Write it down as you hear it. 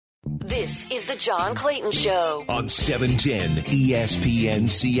This is the John Clayton Show on 710 ESPN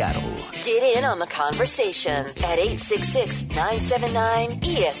Seattle. Get in on the conversation at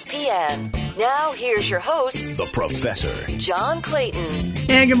 866-979-ESPN. Now, here's your host, the Professor, John Clayton.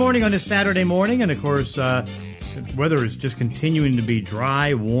 And good morning on this Saturday morning. And, of course, weather is just continuing to be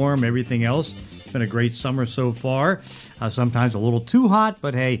dry, warm, everything else. It's been a great summer so far. Sometimes a little too hot,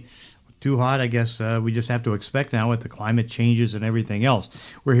 but, hey, too hot, I guess we just have to expect now with the climate changes and everything else.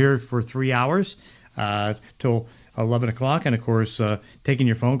 We're here for 3 hours till 11 o'clock. And, of course, taking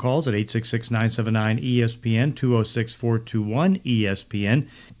your phone calls at 866-979-ESPN, 206-421-ESPN.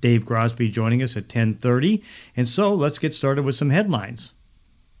 Dave Grosby joining us at 10:30. And so let's get started with some headlines.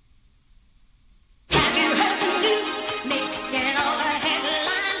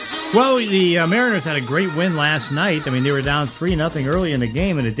 Well, the Mariners had a great win last night. I mean, they were down 3-0 early in the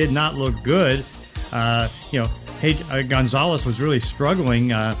game, and it did not look good. Gonzalez was really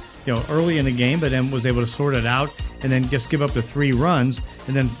struggling, early in the game, but then was able to sort it out and then just give up the 3 runs.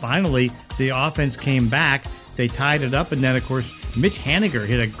 And then finally, the offense came back. They tied it up, and then, of course, Mitch Haniger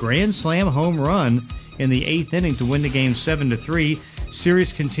hit a grand slam home run in the 8th inning to win the game 7-3.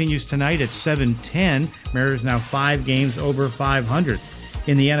 Series continues tonight at 7:10. Mariners now 5 games over 500.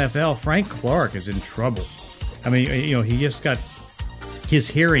 In the NFL, Frank Clark is in trouble. I mean, he just got his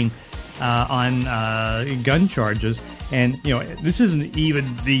hearing on gun charges. And, this isn't even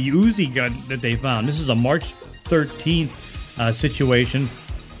the Uzi gun that they found. This is a March 13th situation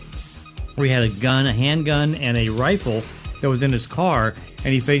where he had a handgun, and a rifle that was in his car,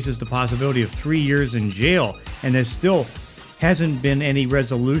 and he faces the possibility of 3 years in jail. And there still hasn't been any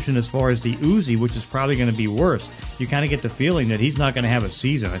resolution as far as the Uzi, which is probably going to be worse. You kind of get the feeling that he's not going to have a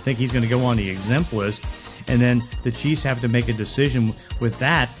season. I think he's going to go on the exempt list, and then the Chiefs have to make a decision with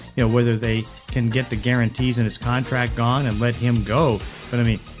that, whether they can get the guarantees in his contract gone and let him go. But, I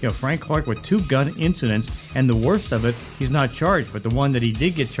mean, Frank Clark with 2 gun incidents, and the worst of it, he's not charged. But the one that he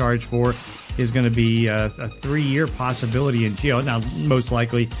did get charged for is going to be a 3-year possibility in jail. Now, most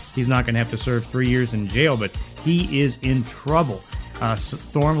likely, he's not going to have to serve 3 years in jail, but he is in trouble.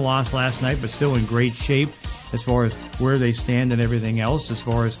 Storm lost last night, but still in great shape as far as where they stand and everything else, as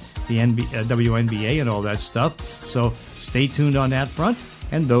far as the WNBA and all that stuff. So stay tuned on that front,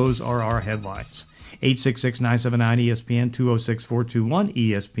 and those are our headlines. 866-979-ESPN,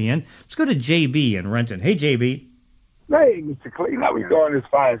 206-421-ESPN. Let's go to JB in Renton. Hey, JB. Hey, Mr. Clayton, how we doing this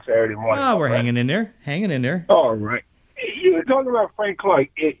fine Saturday morning? Oh, we're hanging in there. All right. You were talking about Frank Clark.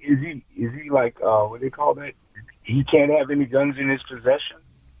 Is he like, what do they call that? He can't have any guns in his possession?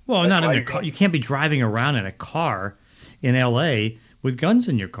 Well, not in a car. You can't be driving around in a car in L.A. with guns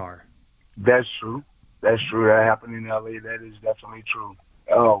in your car. That's true. That happened in L.A. That is definitely true.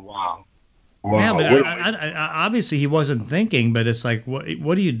 Oh, wow. Yeah, but obviously he wasn't thinking, but it's like, what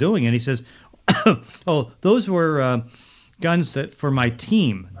are you doing? And he says, oh, those were guns for my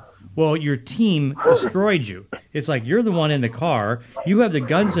team. Well, your team destroyed you. It's like you're the one in the car. You have the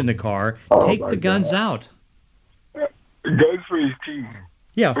guns in the car. Take the guns out. Guns for his team.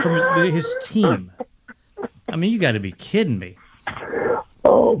 Yeah, from his team. I mean, you got to be kidding me.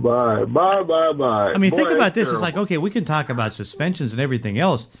 Oh, bye. I mean, think about this. It's like, okay, we can talk about suspensions and everything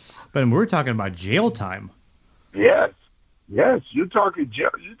else, but we're talking about jail time. Yes, you're talking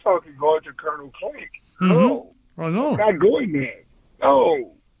jail. You're talking going to Colonel Clank. Mm-hmm. No. Oh, no. Not going there.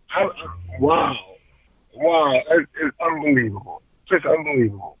 Oh, wow. It's unbelievable. Just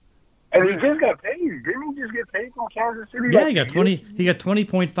unbelievable. And he just got paid. Didn't he just get paid from Kansas City? Yeah, he got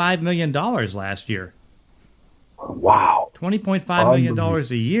 $20.5 million last year. Wow. $20.5 million a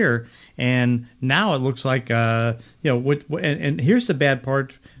year, and now it looks like and here's the bad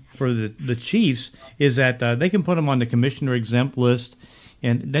part for the Chiefs is that they can put him on the commissioner exempt list,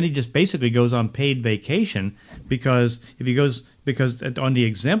 and then he just basically goes on paid vacation because on the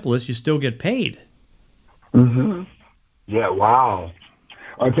exempt list you still get paid. Mhm. Yeah. Wow.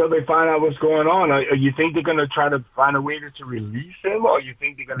 Until they find out what's going on, you think they're going to try to find a way to release him, or you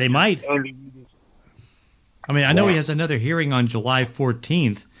think they're going to? They might. I mean, I know he has another hearing on July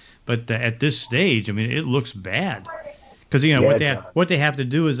 14th, but at this stage, I mean, it looks bad. Because, what they have to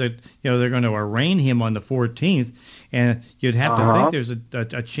do is that, they're going to arraign him on the 14th, and you'd have to think there's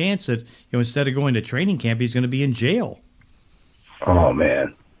a chance that, instead of going to training camp, he's going to be in jail. Oh,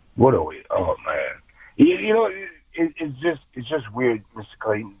 man. What are we? Oh, man. It's just weird, Mr.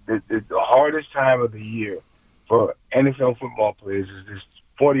 Clayton. The hardest time of the year for NFL football players is this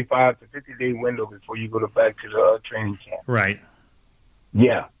 45 to 50-day window before you go back to the training camp. Right.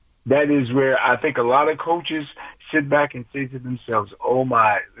 Yeah. That is where I think a lot of coaches sit back and say to themselves, oh,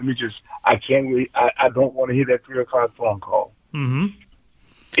 my, I can't wait. I don't want to hear that 3 o'clock phone call. Mm-hmm.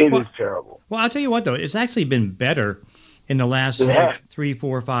 It is terrible. Well, I'll tell you what, though. It's actually been better in the last Yeah. like 3,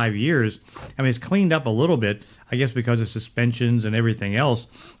 4, 5 years. I mean, it's cleaned up a little bit, I guess, because of suspensions and everything else.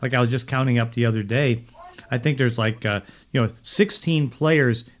 Like I was just counting up the other day. I think there's like 16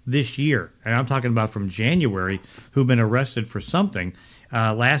 players this year, and I'm talking about from January, who've been arrested for something.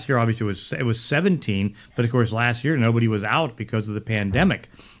 Last year, obviously, it was 17, but of course, last year nobody was out because of the pandemic.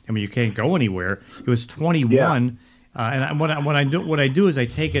 I mean, you can't go anywhere. It was 21, and what I do is I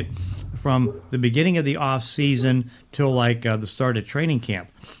take it from the beginning of the off season till like the start of training camp.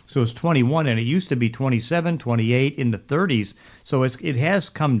 So it's 21, and it used to be 27, 28, in the 30s. So it has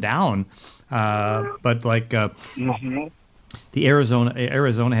come down. But like the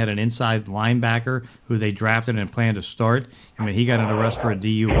Arizona had an inside linebacker who they drafted and planned to start. I mean, he got an arrest for a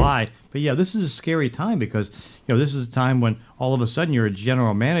DUI. But yeah, this is a scary time because this is a time when all of a sudden you're a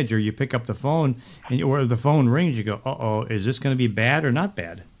general manager. You pick up the phone or the phone rings. You go, uh-oh, is this going to be bad or not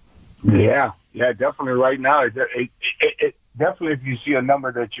bad? Yeah, definitely. Right now, it definitely if you see a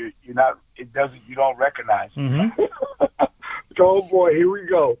number that you don't recognize. Mm-hmm. Oh boy, here we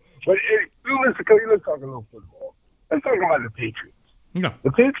go. But let's talk a little football. Let's talk about the Patriots. Yeah.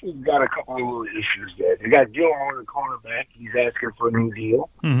 The Patriots got a couple of little issues there. They got Gilmore, the cornerback. He's asking for a new deal.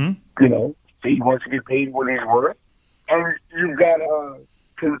 Mm-hmm. So he wants to get paid what he's worth. And you've got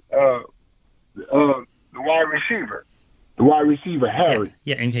the wide receiver. The wide receiver, Harry.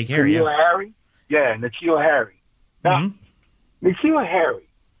 Yeah, N.K. Harry. N'Keal Harry? Yeah, N'Keal Harry. Now, N'Keal Harry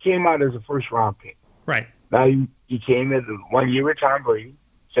came out as a first-round pick. Right. Now, he came in 1 year with Tom Brady,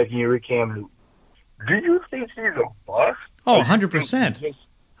 second year with Cam Newton. Do you think he's a bust? Oh, 100%.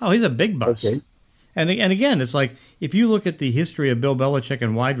 Oh, he's a big bust. Okay. And again, it's like if you look at the history of Bill Belichick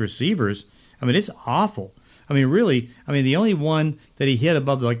and wide receivers, I mean, it's awful. I mean, really, the only one that he hit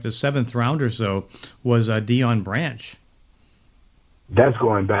above like the seventh round or so was Deion Branch. That's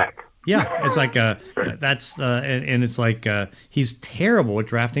going back. Yeah, it's like and it's like he's terrible at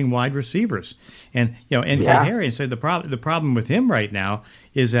drafting wide receivers. And N.K. Harry said the problem with him right now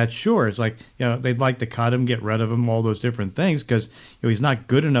is that sure, it's like they'd like to cut him, get rid of him, all those different things because he's not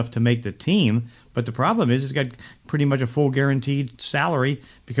good enough to make the team. But the problem is he's got pretty much a full guaranteed salary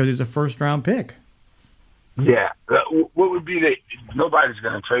because he's a first round pick. Yeah, what would be nobody's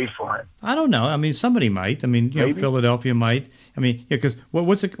going to trade for him? I don't know. I mean, somebody might. I mean, Philadelphia might. I mean, because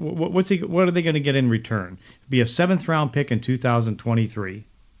what are they going to get in return? Be a seventh round pick in 2023.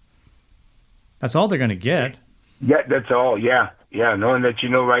 That's all they're going to get. Yeah, that's all. Yeah. Knowing that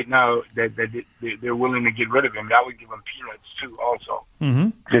right now that they're willing to get rid of him, that would give him peanuts too, also. Mm-hmm.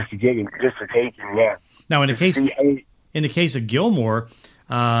 Just to get him, just to take him. Yeah. Now, in the case of Gilmore,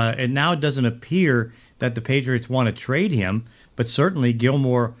 it now doesn't appear that the Patriots want to trade him, but certainly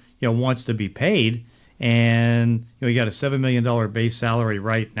Gilmore, wants to be paid, and he got a $7 million base salary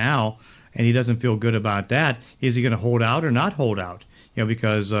right now, and he doesn't feel good about that. Is he going to hold out or not hold out?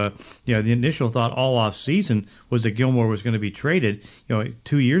 Because the initial thought all off season was that Gilmore was going to be traded.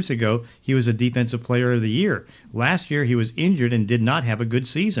 2 years ago he was a defensive player of the year. Last year he was injured and did not have a good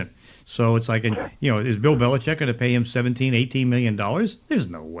season. So it's like, is Bill Belichick going to pay him $17-18 million?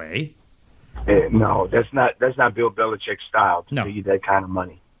 There's no way. No, that's not Bill Belichick's style to pay you that kind of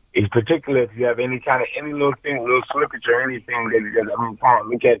money. It's particularly if you have any little thing, little slippage or anything that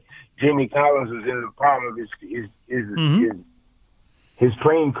look at Jamie Collins was in the prime of his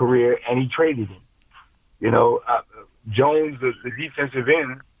playing career, and he traded him. Jones, the defensive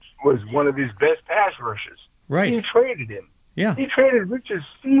end, was one of his best pass rushers. Right. He traded him. Yeah. He traded Richard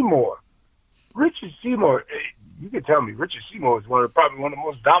Seymour. Richard Seymour, you can tell me, Richard Seymour is probably one of the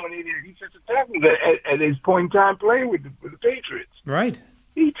most dominating defensive tackles at his point in time playing with the Patriots. Right.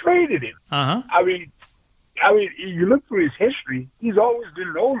 He traded him. Uh-huh. I mean, you look through his history, he's always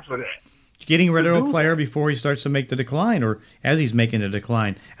been known for that. Getting rid of a player before he starts to make the decline or as he's making the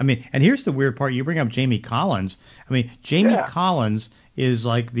decline. I mean, and here's the weird part. You bring up Jamie Collins. I mean, Jamie Collins is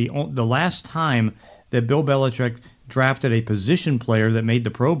like the last time that Bill Belichick drafted a position player that made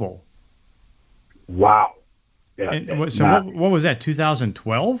the Pro Bowl. Wow. Yeah, what was that,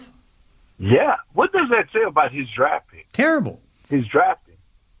 2012? Yeah. What does that say about his draft pick? Terrible. His drafting.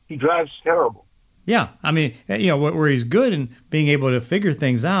 He drafts terrible. Yeah, I mean, where he's good in being able to figure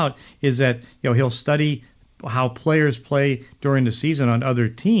things out is that, he'll study how players play during the season on other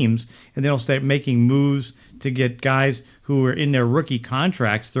teams, and then he'll start making moves to get guys who are in their rookie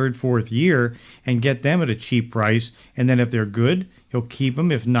contracts, third, fourth year, and get them at a cheap price. And then if they're good, he'll keep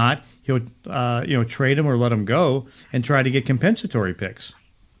them. If not, he'll, trade them or let them go and try to get compensatory picks.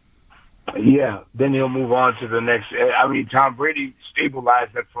 Yeah, then he'll move on to the next. Tom Brady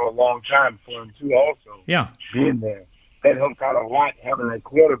stabilized that for a long time for him too. Also, yeah, being there. that helps out a lot, having that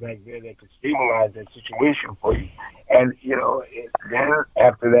quarterback there that could stabilize that situation for you. And, then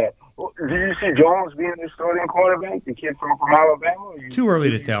after that, did you see Jones being the starting quarterback, the kid from Alabama? Too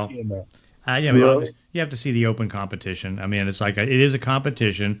early to tell. You have to see the open competition. I mean, it's like it is a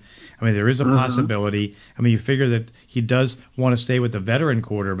competition. I mean, there is a possibility. I mean, you figure that he does want to stay with the veteran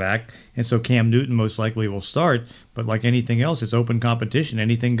quarterback, and so Cam Newton most likely will start. But like anything else, it's open competition.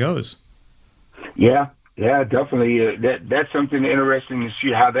 Anything goes. Yeah, definitely. That's something interesting to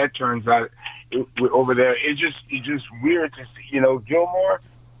see how that turns out over there. It's just weird to see. Gilmore,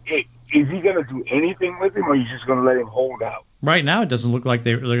 is he going to do anything with him, or are you just going to let him hold out? Right now, it doesn't look like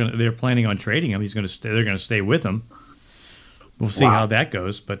they're planning on trading him. They're going to stay with him. We'll see how that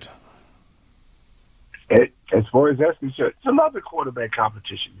goes. But as far as that's concerned, it's another quarterback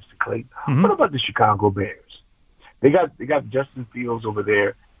competition, Mr. Clayton. What about the Chicago Bears? They got Justin Fields over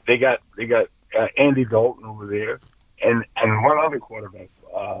there. They got Andy Dalton over there, and one other quarterback,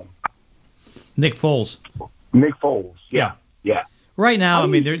 Nick Foles. Nick Foles. Yeah. Right now, I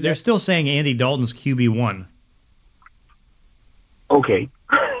mean, they're still saying Andy Dalton's QB1. Okay.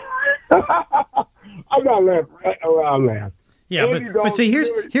 I'm not laughing. I'll laugh. Yeah, but see,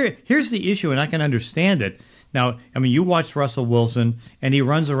 here's the issue, and I can understand it. Now, I mean, you watch Russell Wilson, and he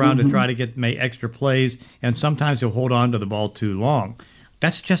runs around to try to make extra plays, and sometimes he'll hold on to the ball too long.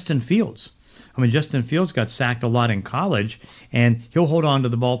 That's Justin Fields. I mean, Justin Fields got sacked a lot in college, and he'll hold on to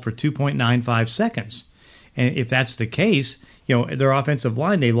the ball for 2.95 seconds. And if that's the case, their offensive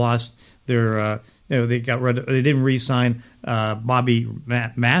line, they lost their they didn't re-sign Bobby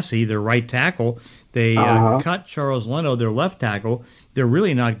Massey, their right tackle. They cut Charles Leno, their left tackle. They're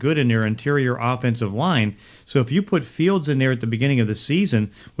really not good in their interior offensive line. So if you put Fields in there at the beginning of the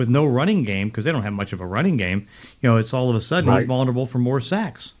season with no running game, because they don't have much of a running game, it's all of a sudden he's vulnerable for more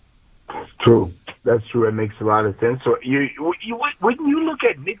sacks. True. That's true. It makes a lot of sense. So wouldn't you look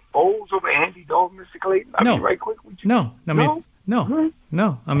at Nick Foles over Andy Dalton, Mr. Clayton? No. Right quick. No.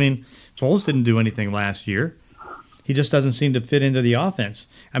 I mean, Foles didn't do anything last year. He just doesn't seem to fit into the offense.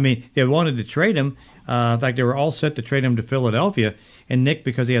 I mean, they wanted to trade him. In fact, they were all set to trade him to Philadelphia. And Nick,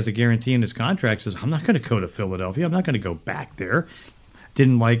 because he has a guarantee in his contract, says, I'm not going to go to Philadelphia. I'm not going to go back there.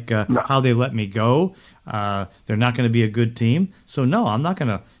 Didn't like how they let me go. They're not going to be a good team. So, no, I'm not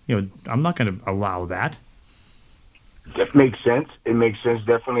going to allow that. That makes sense. It makes sense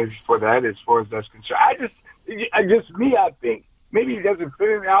definitely for that as far as that's concerned. I think maybe he doesn't fit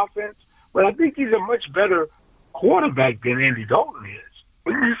in the offense, but I think he's a much better quarterback than Andy Dalton is.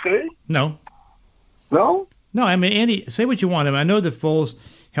 Wouldn't you say? No. No? No, I mean, Andy, say what you want. I know that Foles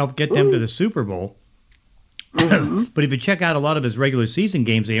helped get them to the Super Bowl. But if you check out a lot of his regular season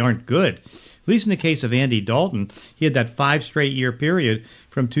games, they aren't good. At least in the case of Andy Dalton, he had that 5 straight year period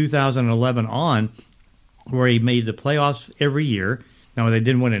from 2011 on where he made the playoffs every year. Now, they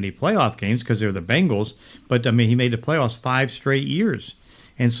didn't win any playoff games because they were the Bengals, but, I mean, he made the playoffs 5 straight years.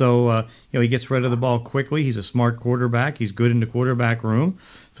 And so, he gets rid of the ball quickly. He's a smart quarterback. He's good in the quarterback room.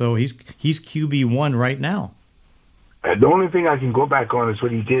 So he's QB1 right now. The only thing I can go back on is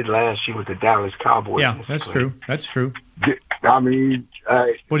what he did last year with the Dallas Cowboys. Yeah, that's true. That's true. I mean,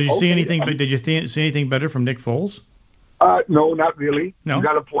 well, did you see anything? Did you see anything better from Nick Foles? No, not really. No, you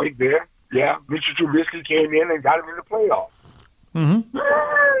got a point there. Yeah, Mitchell Trubisky came in and got him in the playoffs.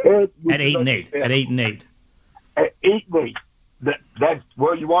 At 8-8. At 8-8. At 8-8.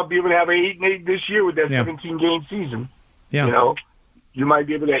 Well, you won't be able to have an 8-8 this year with that 17-game season. Yeah. You might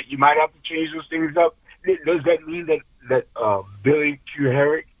be able to. You might have to change those things up. Does that mean that Billy Q.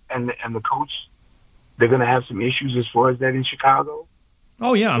 Herrick and the coach, they're going to have some issues as far as that in Chicago?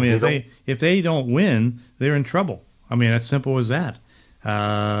 Oh yeah, I mean if they don't win, they're in trouble. I mean, that's simple as that.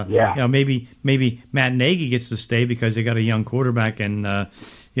 Maybe Matt Nagy gets to stay because they got a young quarterback and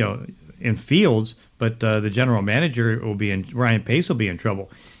in Fields, but the general manager Ryan Pace will be in trouble.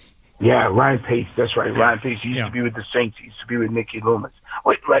 Yeah, Ryan Pace. That's right. Ryan Pace. He used to be with the Saints. He used to be with Mickey Loomis.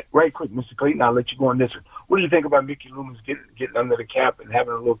 Wait, right quick, Mr. Clayton, I'll let you go on this one. What do you think about Mickey Loomis getting under the cap and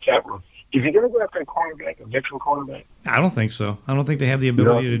having a little cap room? Is he going to go after a cornerback, a veteran cornerback? I don't think so. I don't think they have the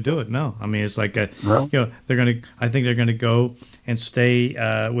ability to do it. No. I mean, it's like I think they're going to go and stay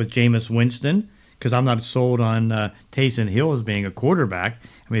with Jameis Winston because I'm not sold on Taysom Hill as being a quarterback.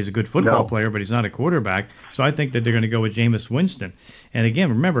 I mean, he's a good football player, but he's not a quarterback. So I think that they're going to go with Jameis Winston. And again,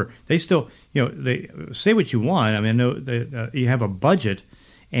 remember, they still, they say what you want. I mean, I know you have a budget,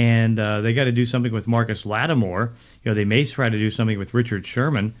 and they got to do something with Marcus Lattimore. They may try to do something with Richard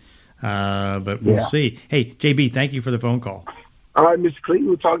Sherman, but we'll see. Hey, JB, thank you for the phone call. All right, Mr. Clayton,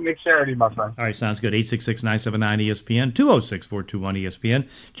 we'll talk next Saturday, my friend. All right, sounds good. 866-979-ESPN, 206-421-ESPN.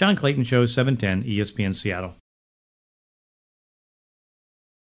 John Clayton Show, 710 ESPN Seattle.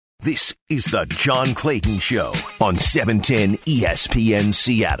 This is the John Clayton Show on 710 ESPN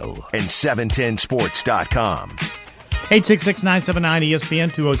Seattle and 710sports.com.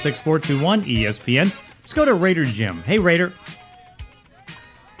 866-979-ESPN, 206-421-ESPN. Let's go to Raider Jim. Hey, Raider.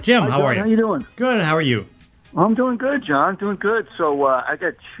 Jim, how are you? How you doing? Good. How are you? I'm doing good, John. Doing good. So I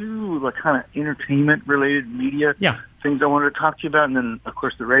got two kind of entertainment-related media things I wanted to talk to you about, and then, of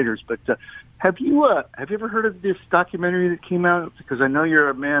course, the Raiders. But have you ever heard of this documentary that came out? Because I know you're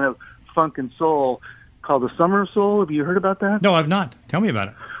a man of funk and soul, called The Summer of Soul. Have you heard about that? No, I've not. Tell me about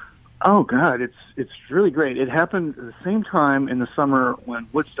it. Oh God, it's really great. It happened at the same time in the summer when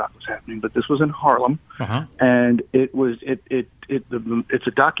Woodstock was happening, but this was in Harlem, and it's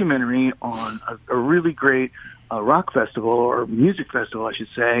a documentary on a really great rock festival or music festival, I should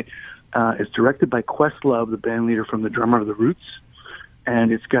say. It's directed by Questlove, the band leader from the drummer of the Roots,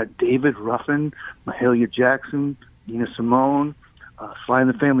 and it's got David Ruffin, Mahalia Jackson, Nina Simone, Sly and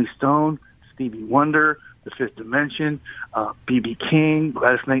the Family Stone, Stevie Wonder, The Fifth Dimension, B.B. King,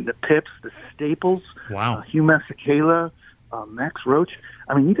 Gladys Knight and the Pips, The Staples, Hugh Masekela, Max Roach.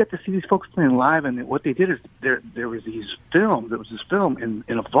 I mean, you got to see these folks playing live, and what they did is there was this film in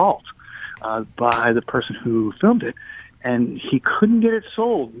a vault by the person who filmed it, and he couldn't get it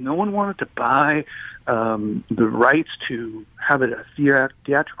sold. No one wanted to buy the rights to have it a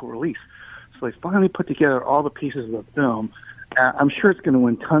theatrical release. So they finally put together all the pieces of the film. I'm sure it's going to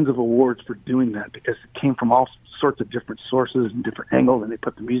win tons of awards for doing that because it came from all sorts of different sources and different angles, and they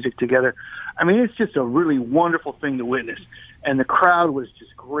put the music together. I mean, it's just a really wonderful thing to witness. And the crowd was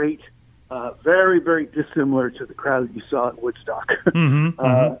just great, very, very dissimilar to the crowd that you saw at Woodstock.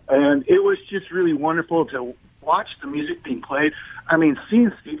 And it was just really wonderful to watch the music being played. I mean,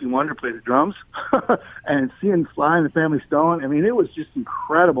 seeing Stevie Wonder play the drums and seeing Sly and the Family Stone, I mean, it was just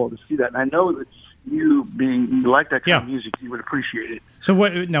incredible to see that. And I know that you like that kind of music, you would appreciate it. So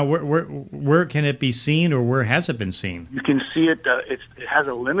where can it be seen, or where has it been seen? You can see it. It has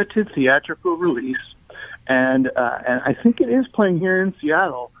a limited theatrical release, and I think it is playing here in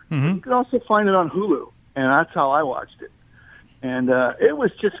Seattle. You can also find it on Hulu, and that's how I watched it. And it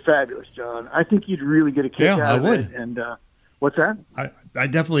was just fabulous, John. I think you'd really get a kick out of it. And what's that? I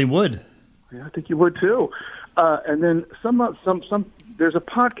definitely would. Yeah, I think you would too. And then some. There's a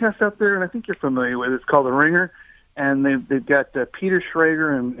podcast out there, and I think you're familiar with it. It's called The Ringer, and they've got Peter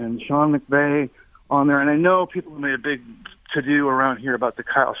Schrager and Sean McVay on there. And I know people have made a big to-do around here about the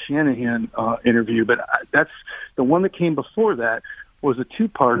Kyle Shanahan interview, but that's the one that came before that was a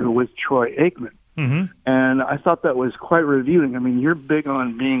two-parter with Troy Aikman. And I thought that was quite revealing. I mean, you're big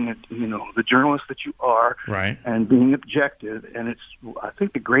on being, the journalist that you are, right, and being objective. And it's, I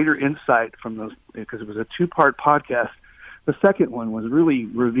think, the greater insight from those, because it was a two-part podcast. The second one was really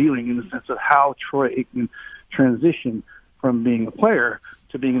revealing in the sense of how Troy Aikman transitioned from being a player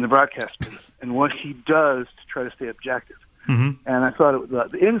to being in the broadcast booth and what he does to try to stay objective. And I thought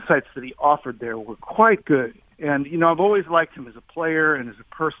the insights that he offered there were quite good. And, I've always liked him as a player and as a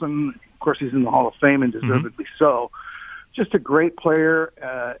person. Of course, he's in the Hall of Fame, and deservedly so. Just a great player.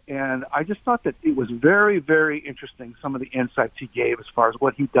 And I just thought that it was very, very interesting, some of the insights he gave as far as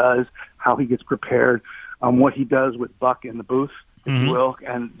what he does, how he gets prepared, what he does with Buck in the booth, if you will.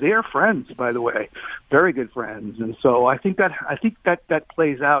 And they're friends, by the way, very good friends. And so I think that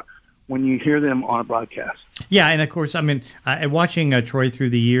plays out when you hear them on a broadcast. Yeah, and of course, I mean, watching Troy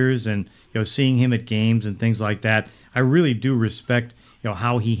through the years and seeing him at games and things like that, I really do respect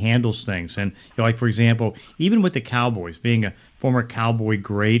how he handles things. And like, for example, even with the Cowboys, being a former Cowboy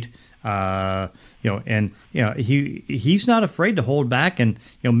great, he's not afraid to hold back and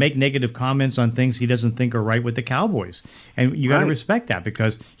make negative comments on things he doesn't think are right with the Cowboys. And you got to respect that,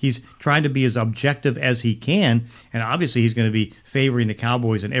 because he's trying to be as objective as he can. And obviously he's going to be favoring the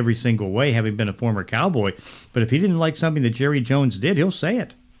Cowboys in every single way, having been a former Cowboy. But if he didn't like something that Jerry Jones did, he'll say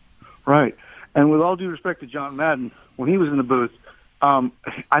it. Right. And with all due respect to John Madden, when he was in the booth,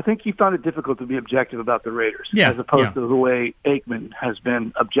 I think he found it difficult to be objective about the Raiders, as opposed to the way Aikman has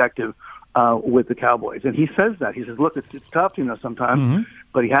been objective with the Cowboys. And he says that. He says, look, it's tough, sometimes,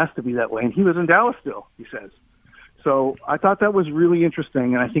 but he has to be that way. And he was in Dallas still, he says. So I thought that was really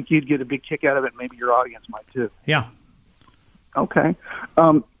interesting, and I think you'd get a big kick out of it. Maybe your audience might, too. Yeah. Okay.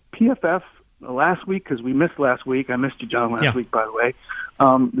 PFF last week, because we missed last week. I missed you, John, last week, by the way.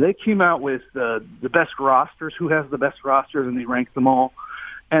 They came out with the best rosters, who has the best rosters, and they ranked them all.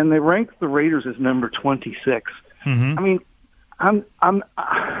 And they ranked the Raiders as number 26. I mean, I'm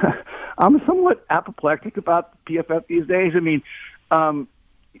somewhat apoplectic about PFF these days. I mean,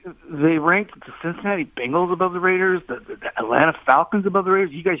 they ranked the Cincinnati Bengals above the Raiders, the Atlanta Falcons above the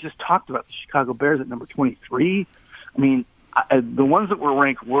Raiders. You guys just talked about the Chicago Bears at number 23. I mean, the ones that were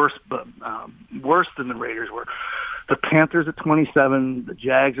ranked worse than the Raiders were the Panthers at 27, the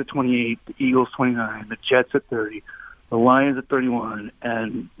Jags at 28, the Eagles 29, the Jets at 30, the Lions at 31,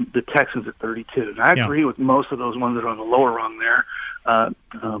 and the Texans at 32. And I agree with most of those ones that are on the lower rung there.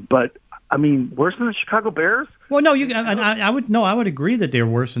 But I mean, worse than the Chicago Bears? Well, no, I would agree that they're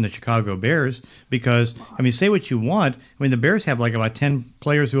worse than the Chicago Bears because, I mean, say what you want. I mean, the Bears have like about 10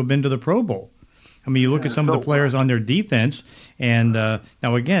 players who have been to the Pro Bowl. I mean, you look at some of the players on their defense, and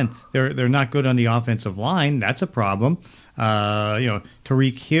now again, they're not good on the offensive line. That's a problem. Tariq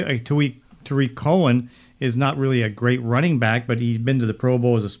Cohen is not really a great running back, but he's been to the Pro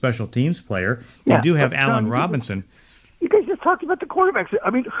Bowl as a special teams player. They do have Allen Robinson. You guys just talked about the quarterbacks.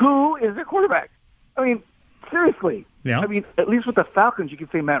 I mean, who is their quarterback? I mean, seriously. Yeah. I mean, at least with the Falcons, you can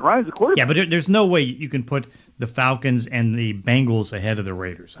say Matt Ryan's the quarterback. Yeah, but there's no way you can put the Falcons and the Bengals ahead of the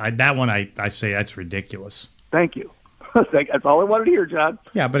Raiders. I say that's ridiculous. Thank you. That's all I wanted to hear, John.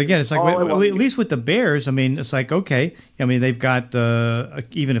 Yeah, but again, it's like at least with the Bears, I mean, it's like, okay, I mean, they've got,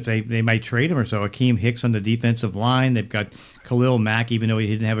 even if they might trade him or so, Akeem Hicks on the defensive line. They've got Khalil Mack, even though he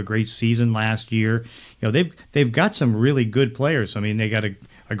didn't have a great season last year. You know, they've got some really good players. I mean, they got a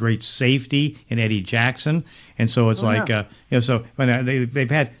great safety in Eddie Jackson, and so it's so when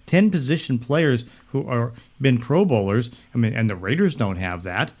they've had 10 position players who are been Pro Bowlers. I mean, and the Raiders don't have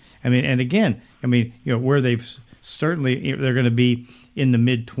that. I mean, and again, I mean, you know, where they've certainly they're going to be in the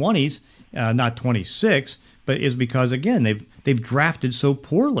mid-20s, not 26, but is because again they've drafted so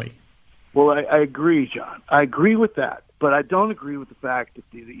poorly. Well, I agree, John. I agree with that, but I don't agree with the fact that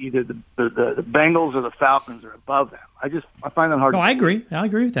either the Bengals or the Falcons are above them. I find that hard. No, I agree. I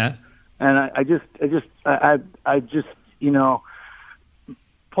agree with that. And I just you know,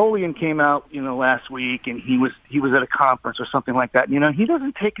 Polian came out, you know, last week, and he was at a conference or something like that. You know, he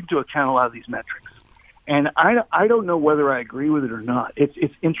doesn't take into account a lot of these metrics. And I don't know whether I agree with it or not.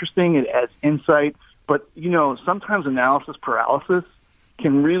 It's interesting. It adds insight. But, you know, sometimes analysis paralysis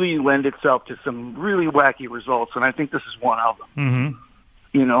can really lend itself to some really wacky results, and I think this is one of them. Mm-hmm.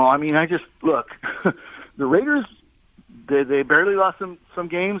 You know, I mean, look, the Raiders, they barely lost some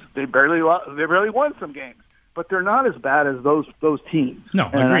games. They barely won some games. But they're not as bad as those teams. No,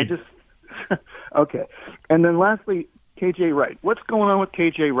 agreed. Okay. And then lastly, KJ Wright. What's going on with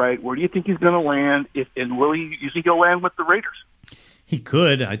KJ Wright? Where do you think he's going to land? And will he? You think he'll land with the Raiders? He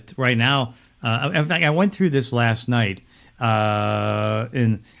could. Right now, in fact, I went through this last night,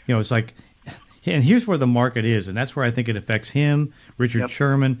 and you know, it's like, and here's where the market is, and that's where I think it affects him, Richard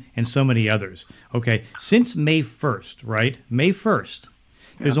Sherman, and so many others. Okay, since May 1st, right? May 1st,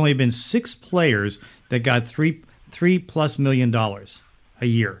 there's only been 6 players that got $3+ million a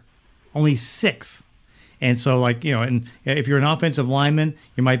year. Only 6. And so, like, you know, and if you're an offensive lineman,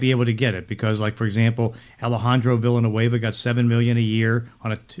 you might be able to get it because, like, for example, Alejandro Villanueva got $7 million a year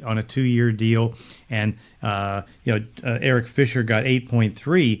on a 2-year deal, and Eric Fisher got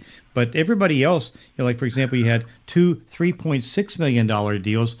 8.3. But everybody else, you know, like for example, you had 2 $3.6 million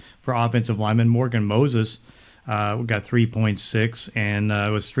deals for offensive linemen. Morgan Moses got 3.6, and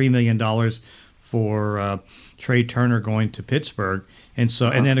it was $3 million for Trey Turner going to Pittsburgh. And so,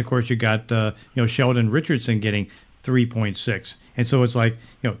 and then of course you got Sheldon Richardson getting 3.6, and so it's like,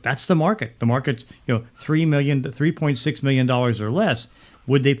 you know, that's the market. The market's, you know, $3.6 million or less.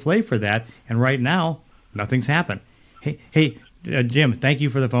 Would they play for that? And right now, nothing's happened. Hey, Jim, thank you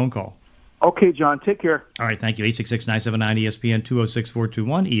for the phone call. Okay, John, take care. All right, thank you. 866-979-ESPN,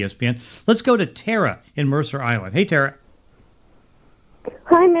 206-421-ESPN. Let's go to Tara in Mercer Island. Hey, Tara.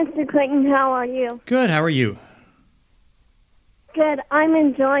 Hi, Mr. Clayton. How are you? Good. How are you? Good. I'm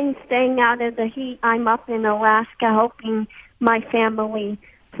enjoying staying out of the heat. I'm up in Alaska helping my family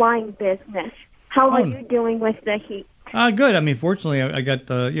flying business. How are you doing with the heat? Good. I mean, fortunately, I got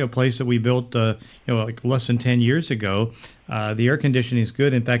a place that we built like less than 10 years ago. The air conditioning is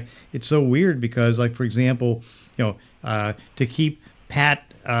good. In fact, it's so weird because, like, for example, to keep Pat,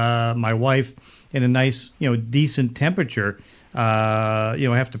 my wife, in a nice, decent temperature, I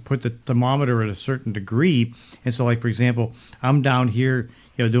have to put the thermometer at a certain degree. And so, like, for example, I'm down here,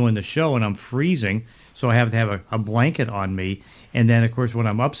 doing the show and I'm freezing. So I have to have a blanket on me. And then, of course, when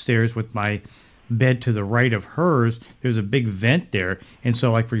I'm upstairs with my bed to the right of hers, there's a big vent there. And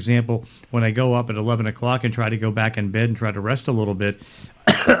so, like, for example, when I go up at 11 o'clock and try to go back in bed and try to rest a little bit,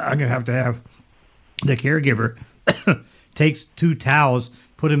 I'm going to have the caregiver takes 2 towels,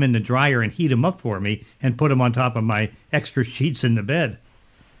 put them in the dryer and heat them up for me and put them on top of my extra sheets in the bed.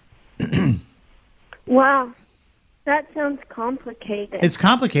 Wow. That sounds complicated. It's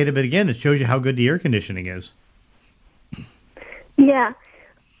complicated, but again, it shows you how good the air conditioning is. Yeah.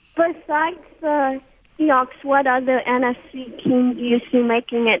 Besides the Seahawks, what other NFC team do you see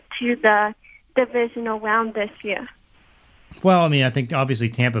making it to the divisional round this year? Well, I mean, I think obviously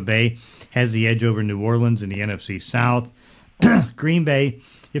Tampa Bay has the edge over New Orleans in the NFC South. Green Bay,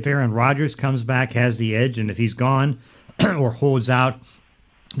 if Aaron Rodgers comes back, has the edge, and if he's gone or holds out,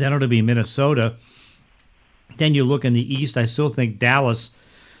 then it'll be Minnesota. Then you look in the East, I still think Dallas,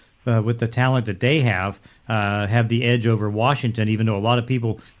 with the talent that they have the edge over Washington, even though a lot of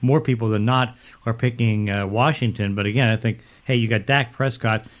people, more people than not, are picking Washington. But again, I think, hey, you got Dak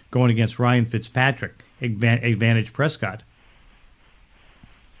Prescott going against Ryan Fitzpatrick, advantage Prescott.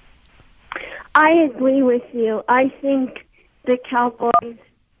 I agree with you. I think the Cowboys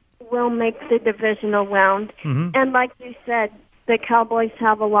will make the divisional round. Mm-hmm. And like you said, the Cowboys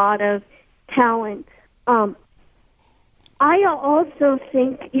have a lot of talent. I also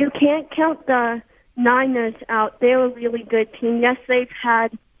think you can't count the Niners out. They're a really good team. Yes, they've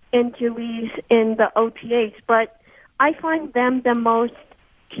had injuries in the OTAs, but I find them the most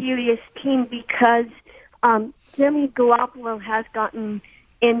curious team because Jimmy Garoppolo has gotten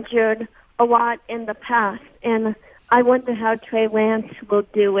injured a lot in the past, and I wonder how Trey Lance will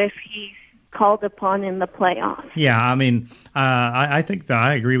do if he's called upon in the playoffs. Yeah, I mean, I think that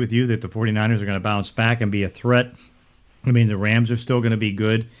I agree with you that the 49ers are going to bounce back and be a threat. I mean, the Rams are still going to be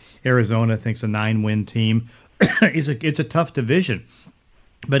good. Arizona, I think, is a 9-win team. It's a tough division.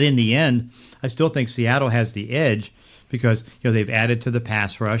 But in the end, I still think Seattle has the edge because, they've added to the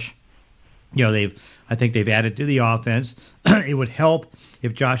pass rush. I think they've added to the offense. It would help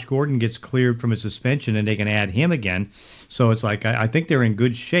if Josh Gordon gets cleared from his suspension and they can add him again. So it's like I think they're in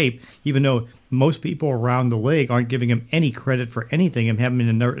good shape, even though most people around the league aren't giving him any credit for anything and have him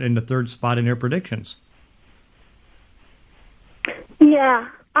in the third spot in their predictions. Yeah,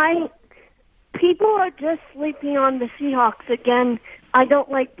 people are just sleeping on the Seahawks again. I don't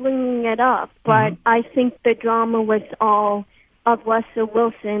like bringing it up, but I think the drama was all of Russell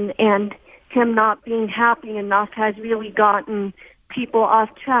Wilson, and him not being happy enough has really gotten people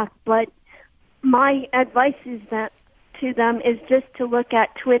off track. But my advice is that to them is just to look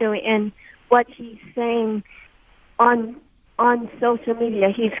at Twitter and what he's saying on social media.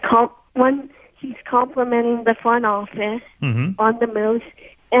 He's complimenting the front office on the moves,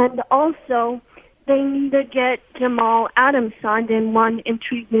 and also they need to get Jamal Adams signed. And one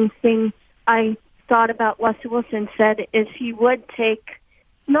intriguing thing I thought about Russell Wilson said is he would take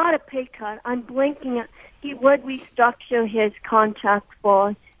not a pay cut. I'm blanking. He would restructure his contract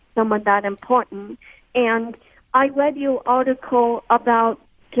for someone that important. And I read your article about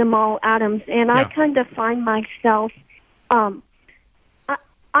Jamal Adams, and I kind of find myself,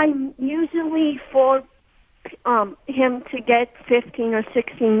 I'm usually for him to get 15 or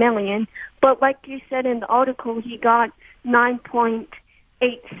 16 million, but like you said in the article, he got 9.8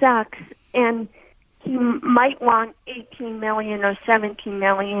 sacks, and he might want 18 million or 17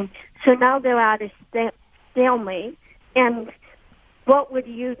 million. So now they're at a stalemate. And what would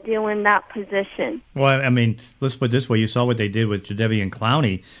you do in that position? Well, I mean, let's put it this way. You saw what they did with Jadeveon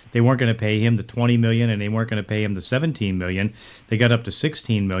Clowney. They weren't going to pay him the $20 million, and they weren't going to pay him the $17 million. They got up to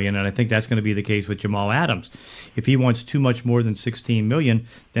 $16 million, and I think that's going to be the case with Jamal Adams. If he wants too much more than $16 million,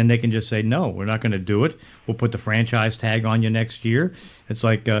 then they can just say, no, we're not going to do it. We'll put the franchise tag on you next year. It's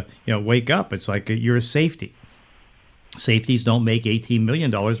like, wake up. It's like you're a safety. Safeties don't make $18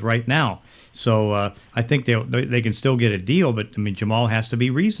 million right now. So I think they can still get a deal, but, I mean, Jamal has to be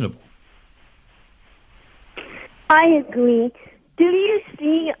reasonable. I agree. Do you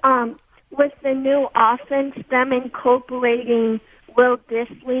see with the new offense them incorporating Will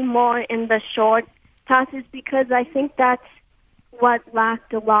Dissly more in the short passes? Because I think that's what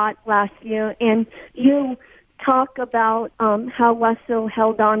lacked a lot last year. And you talk about how Russell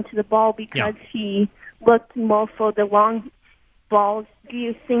held on to the ball because he looked more for the long balls. Do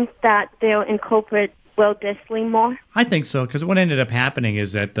you think that they'll incorporate Will Dissly more? I think so, because what ended up happening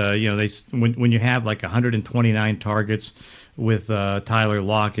is that when you have like 129 targets with Tyler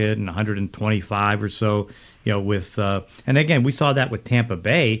Lockett and 125 or so, with and again we saw that with Tampa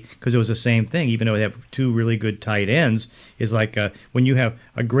Bay because it was the same thing. Even though they have two really good tight ends, is like when you have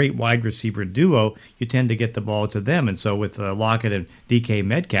a great wide receiver duo, you tend to get the ball to them. And so with Lockett and DK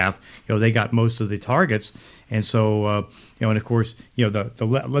Metcalf, they got most of the targets. And so, and of course,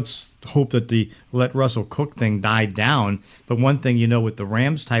 let's hope that the let Russell cook thing died down. But one thing, with the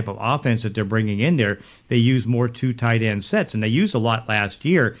Rams type of offense that they're bringing in there, they use more two tight end sets, and they used a lot last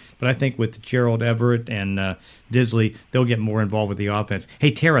year. But I think with Gerald Everett and Dissly, they'll get more involved with the offense.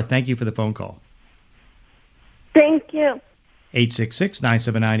 Hey, Tara, thank you for the phone call. Thank you.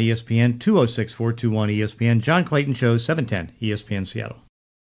 866-979-ESPN, 206-421-ESPN. John Clayton Show, 710 ESPN Seattle.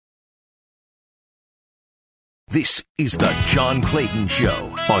 This is the John Clayton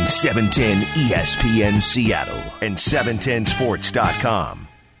Show on 710 ESPN Seattle and 710sports.com.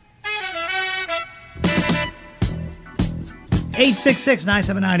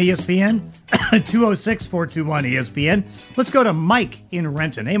 866-979-ESPN, 206-421-ESPN. Let's go to Mike in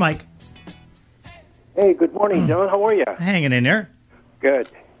Renton. Hey, Mike. Hey, good morning, John. How are you? Hanging in there. Good.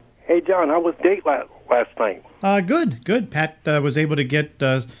 Hey, John, how was date last night? Good. Pat was able to get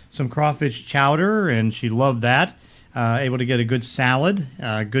some crawfish chowder, and she loved that. Able to get a good salad,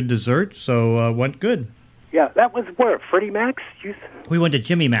 good dessert, so went good. Yeah, that was where? Freddie Mac's? We went to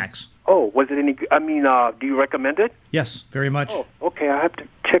Jimmy Mac's. Oh, was it any? I mean, do you recommend it? Yes, very much. Oh, okay. I have to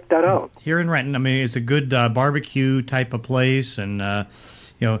check that out. Here in Renton, I mean, it's a good barbecue type of place, and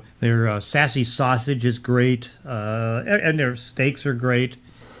their sassy sausage is great, and their steaks are great.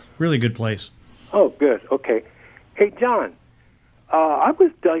 Really good place. Oh, good. Okay. Hey, John, I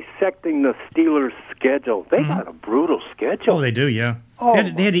was dissecting the Steelers' schedule. They got a brutal schedule. Oh, they do, yeah. Oh,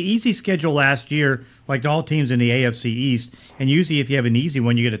 they had an easy schedule last year, like all teams in the AFC East. And usually if you have an easy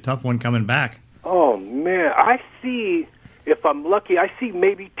one, you get a tough one coming back. Oh, man. I see, if I'm lucky, I see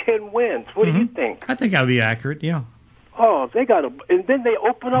maybe 10 wins. What do you think? I think that would be accurate, yeah. Oh, they got a... And then they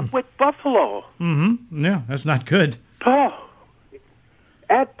open up with Buffalo. Mm-hmm. Yeah, that's not good. Oh,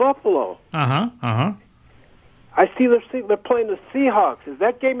 at Buffalo. Uh-huh. I see they're playing the Seahawks. Is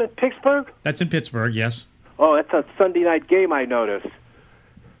that game in Pittsburgh? That's in Pittsburgh, yes. Oh, that's a Sunday night game, I noticed.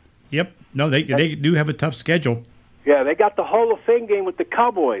 Yep. No, they do have a tough schedule. Yeah, they got the Hall of Fame game with the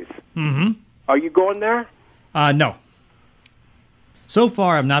Cowboys. Mm-hmm. Are you going there? No. So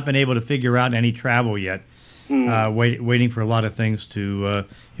far, I've not been able to figure out any travel yet. Waiting for a lot of things to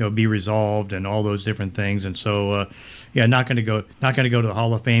be resolved and all those different things, and so not going to go to the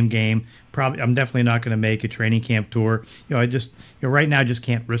Hall of Fame game. Probably, I'm definitely not going to make a training camp tour. I just right now just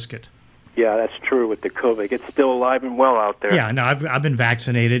can't risk it. Yeah, that's true with the COVID. It's still alive and well out there. Yeah, no, I've been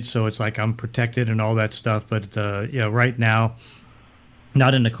vaccinated, so it's like I'm protected and all that stuff. But right now,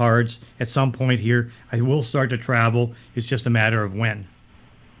 not in the cards. At some point here, I will start to travel. It's just a matter of when.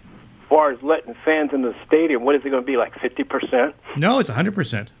 As far as letting fans in the stadium, what is it going to be, like 50%? No, it's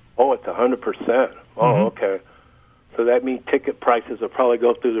 100%. Oh, it's 100%. Oh, okay. So that means ticket prices will probably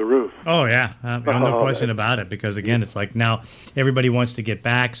go through the roof. Oh, yeah. No question about it, because, again, it's like now everybody wants to get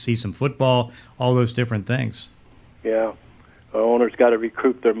back, see some football, all those different things. Yeah. The owners got to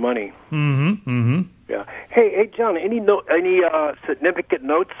recoup their money. Mm-hmm. Yeah. Hey, John, any significant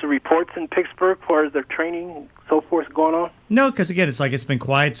notes or reports in Pittsburgh as far as their training and so forth going on? No, because, again, it's like it's been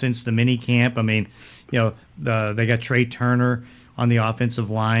quiet since the mini camp. I mean, they got Trey Turner on the offensive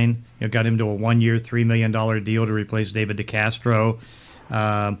line. Got him to a 1-year, $3 million deal to replace David DeCastro.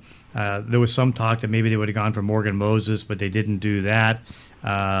 There was some talk that maybe they would have gone for Morgan Moses, but they didn't do that.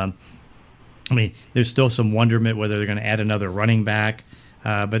 I mean, there's still some wonderment whether they're going to add another running back.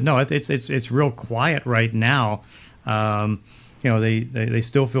 But no, it's real quiet right now. They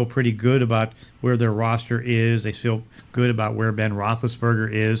still feel pretty good about where their roster is. They feel good about where Ben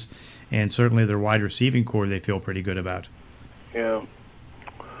Roethlisberger is, and certainly their wide receiving core they feel pretty good about. Yeah.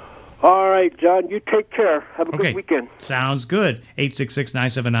 All right, John, you take care. Have a good weekend. Sounds good.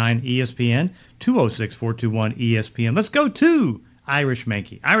 866-979-ESPN, 206-421-ESPN. Let's go to Irish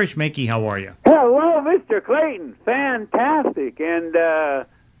Mankey. Irish Mankey, how are you? Hello, Mr. Clayton. Fantastic. And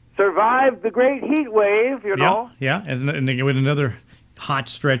survived the great heat wave, you know. Yeah, and with another hot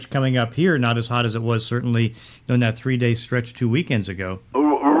stretch coming up here, not as hot as it was certainly in that 3-day stretch 2 weekends ago.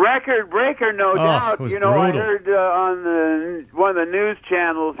 Record breaker, no doubt. Brutal. I heard on one of the news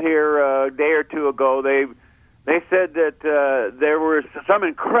channels here a day or two ago, they said that there were some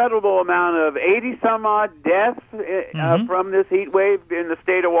incredible amount of 80-some-odd deaths from this heat wave in the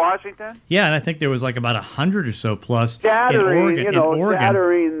state of Washington. Yeah, and I think there was like about 100 or so plus shattering, in Oregon.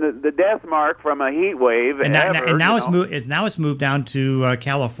 Shattering the death mark from a heat wave. And now it's moved down to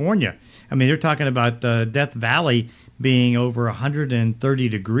California. I mean, they're talking about Death Valley being over 130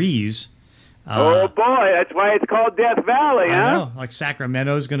 degrees. Oh, boy, that's why it's called Death Valley, huh? I know. Like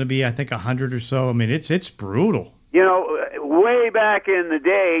Sacramento's going to be, I think, 100 or so. I mean, it's brutal. Way back in the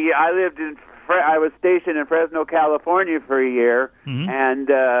day, I was stationed in Fresno, California for a year, and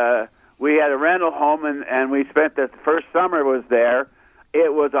we had a rental home, and we spent the first summer was there.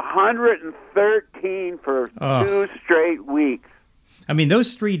 It was 113 for 2 straight weeks. I mean,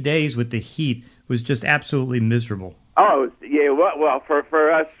 those 3 days with the heat was just absolutely miserable. Oh, yeah. Well,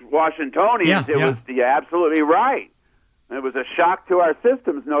 for us Washingtonians, it was absolutely right. It was a shock to our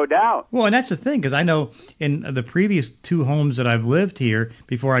systems, no doubt. Well, and that's the thing, because I know in the previous 2 homes that I've lived here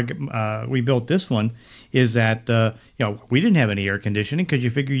before we built this one, is that we didn't have any air conditioning because you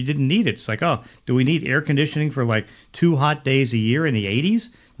figure you didn't need it. It's like, oh, do we need air conditioning for like 2 hot days a year in the 80s?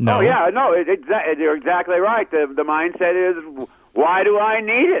 No. Oh yeah, no, you're exactly right. The mindset is, why do I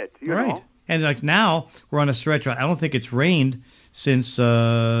need it? You know? And like now we're on a stretch. I don't think it's rained since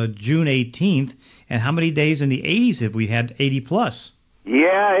June 18th. And how many days in the 80s have we had 80 plus?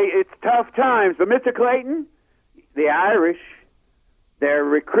 Yeah, it's tough times. But Mr. Clayton, the Irish, their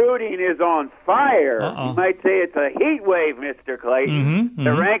recruiting is on fire. Uh-oh. You might say it's a heat wave, Mr. Clayton.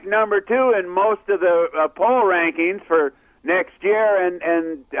 They're ranked number 2 in most of the poll rankings for next year,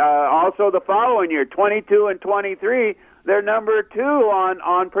 and also the following year, 22 and 23. They're number 2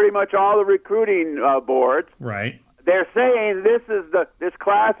 on pretty much all the recruiting boards. Right. They're saying this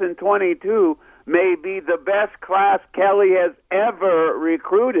class in 22 may be the best class Kelly has ever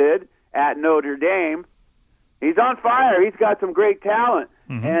recruited at Notre Dame. He's on fire. He's got some great talent.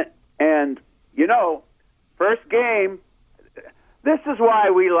 And first game, this is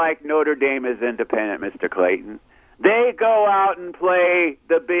why we like Notre Dame as independent, Mr. Clayton. They go out and play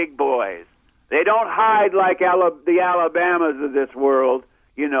the big boys. They don't hide like the Alabamas of this world.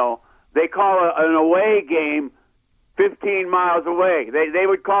 They call an away game 15 miles away. They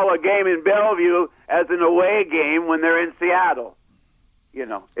would call a game in Bellevue as an away game when they're in Seattle.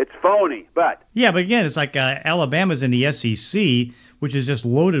 It's phony, but... Yeah, but again, it's like Alabama's in the SEC, which is just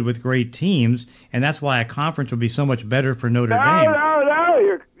loaded with great teams, and that's why a conference would be so much better for Notre Dame.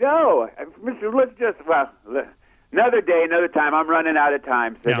 No. Let's just... another day, another time. I'm running out of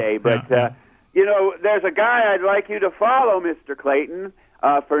time today, there's a guy I'd like you to follow, Mr. Clayton,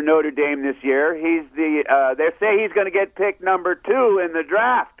 for Notre Dame this year. He's they say he's going to get picked number 2 in the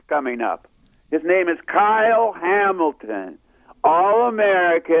draft coming up. His name is Kyle Hamilton,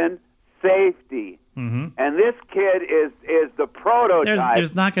 All-American safety. And this kid is the prototype.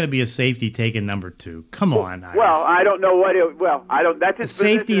 There's not going to be a safety taken number 2. Come on. Well, I don't know what I don't. That's his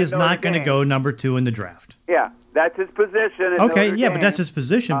position. Safety is not going to go number 2 in the draft. Yeah, that's his position. Okay, yeah, but that's his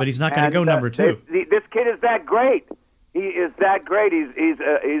position. But he's not going to go number 2. This kid is that great. He is that great. He's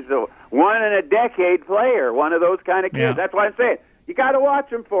a one-in-a-decade player. One of those kind of kids. Yeah. That's why I'm saying you got to watch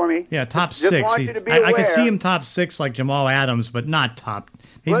him for me. Yeah, top Just 6. want you to be I can aware. see him top 6 like Jamal Adams, but not top.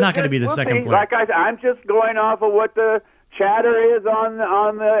 He's not going to be the second player. Like I said, I'm just going off of what the chatter is on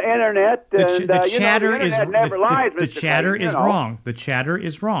the internet. The chatter the internet never lies, the Mr. chatter Clayton, is wrong. The chatter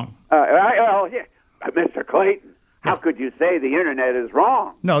is wrong. Mr. Clayton, how could you say the internet is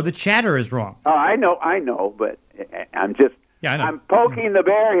wrong? No, the chatter is wrong. Oh, I know, but I'm just... Yeah, I know. I'm poking the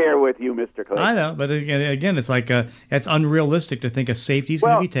bear here with you, Mr. Clayton. I know, but again, it's like it's unrealistic to think a safety's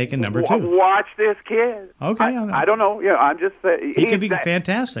going to be taken number 2. Watch this kid. Okay. I don't know. I'm just saying. He could be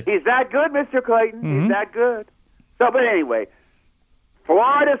fantastic. He's that good, Mr. Clayton. He's that good. So, but anyway,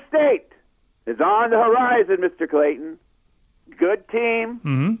 Florida State is on the horizon, Mr. Clayton. Good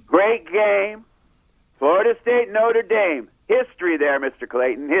team. Great game. Florida State, Notre Dame. History there, Mr.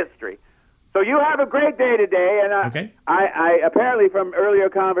 Clayton. History. So you have a great day today, and I apparently from earlier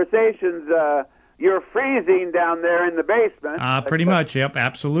conversations, you're freezing down there in the basement. Pretty much, yep,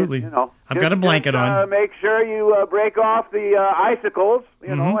 absolutely. I've got a blanket on. Make sure you break off the icicles,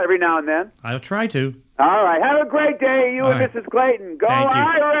 every now and then. I'll try to. All right, have a great day, you and Mrs. Clayton. Go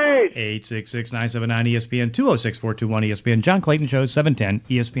Irish! 866-979-ESPN, 206-421-ESPN. John Clayton Show, 710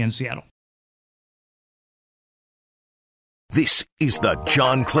 ESPN Seattle. This is the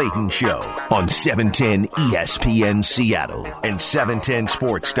John Clayton Show on 710 ESPN Seattle and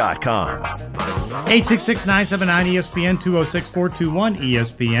 710sports.com. 866-979-ESPN,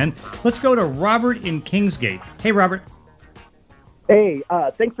 206-421-ESPN. Let's go to Robert in Kingsgate. Hey, Robert. Hey,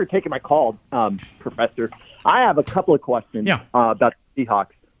 thanks for taking my call, Professor. I have a couple of questions about the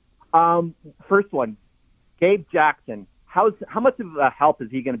Seahawks. First one, Gabe Jackson. How much of a help is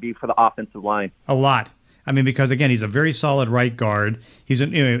he going to be for the offensive line? A lot. I mean, because again, he's a very solid right guard. He's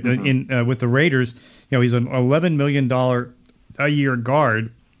with the Raiders. He's an $11 million a year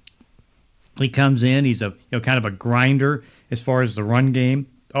guard. He comes in. He's a kind of a grinder as far as the run game,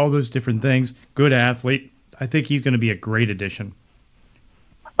 all those different things. Good athlete. I think he's going to be a great addition.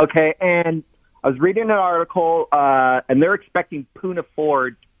 Okay, and I was reading an article, and they're expecting Poona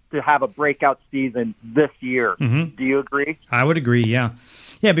Ford to have a breakout season this year. Do you agree? I would agree. Yeah.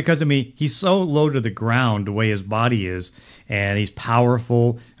 Yeah, because, I mean, he's so low to the ground the way his body is, and he's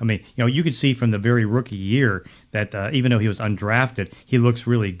powerful. I mean, you could see from the very rookie year that even though he was undrafted, he looks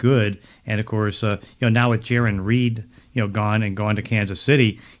really good. And, of course, now with Jaron Reed, gone to Kansas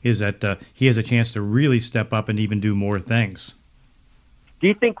City, is that he has a chance to really step up and even do more things. Do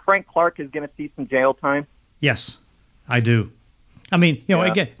you think Frank Clark is going to see some jail time? Yes, I do. I mean,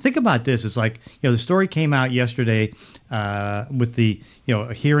 again, think about this. It's like, the story came out yesterday with the,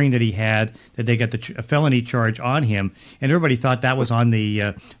 a hearing that he had, that they got a felony charge on him, and everybody thought that was on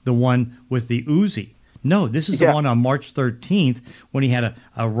the one with the Uzi. No, this is the one on March 13th when he had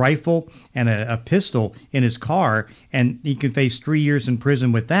a rifle and a pistol in his car, and he could face 3 years in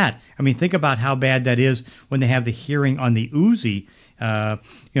prison with that. I mean, think about how bad that is when they have the hearing on the Uzi,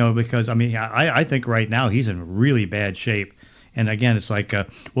 because, I mean, I think right now he's in really bad shape. And again, it's like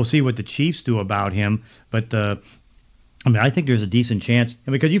we'll see what the Chiefs do about him. But, I mean, I think there's a decent chance.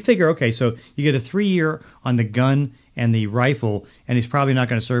 And because you figure, okay, so you get a 3-year on the gun and the rifle, and he's probably not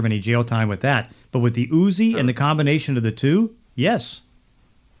going to serve any jail time with that. But with the Uzi and the combination of the two, yes.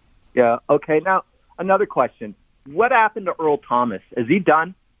 Yeah, okay. Now, another question. What happened to Earl Thomas? Is he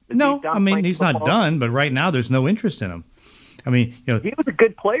done? No, I mean, he's not done, but right now there's no interest in him. I mean, he was a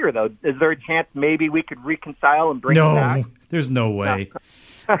good player, though. Is there a chance maybe we could reconcile and bring him back? No, there's no way.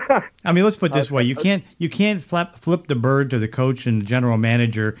 I mean, let's put it this way: you can't flip the bird to the coach and the general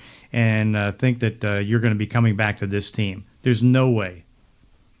manager and think that you're going to be coming back to this team. There's no way.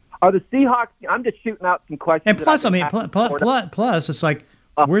 Are the Seahawks? I'm just shooting out some questions. And plus, I mean, plus, it's like,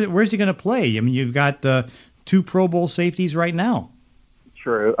 where's he going to play? I mean, you've got 2 Pro Bowl safeties right now.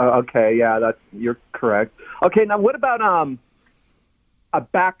 True. Okay, yeah, you're correct. Okay, now what about a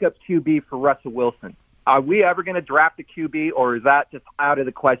backup QB for Russell Wilson? Are we ever going to draft a QB, or is that just out of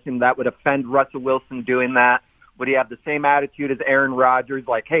the question? That would offend Russell Wilson doing that? Would he have the same attitude as Aaron Rodgers?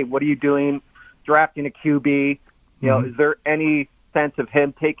 Like, hey, what are you doing drafting a QB? Is there any sense of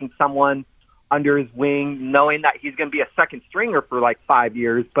him taking someone under his wing, knowing that he's going to be a second stringer for like 5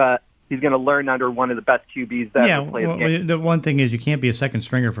 years, but he's going to learn under one of the best QBs that ever played the game? The one thing is you can't be a second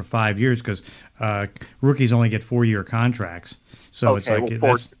stringer for 5 years because rookies only get 4-year contracts. So it's like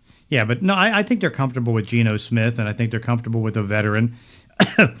yeah, but no, I think they're comfortable with Geno Smith, and I think they're comfortable with a veteran.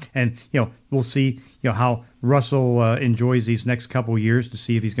 And we'll see how Russell enjoys these next couple years to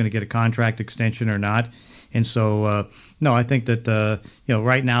see if he's going to get a contract extension or not. And so no, I think that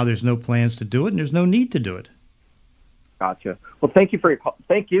right now there's no plans to do it, and there's no need to do it. Gotcha. Well, thank you for your call.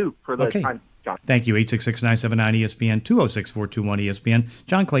 Thank you for the time, John. Thank you. 866-979-ESPN, 206-421-ESPN.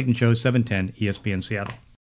 John Clayton Show, 710 ESPN Seattle.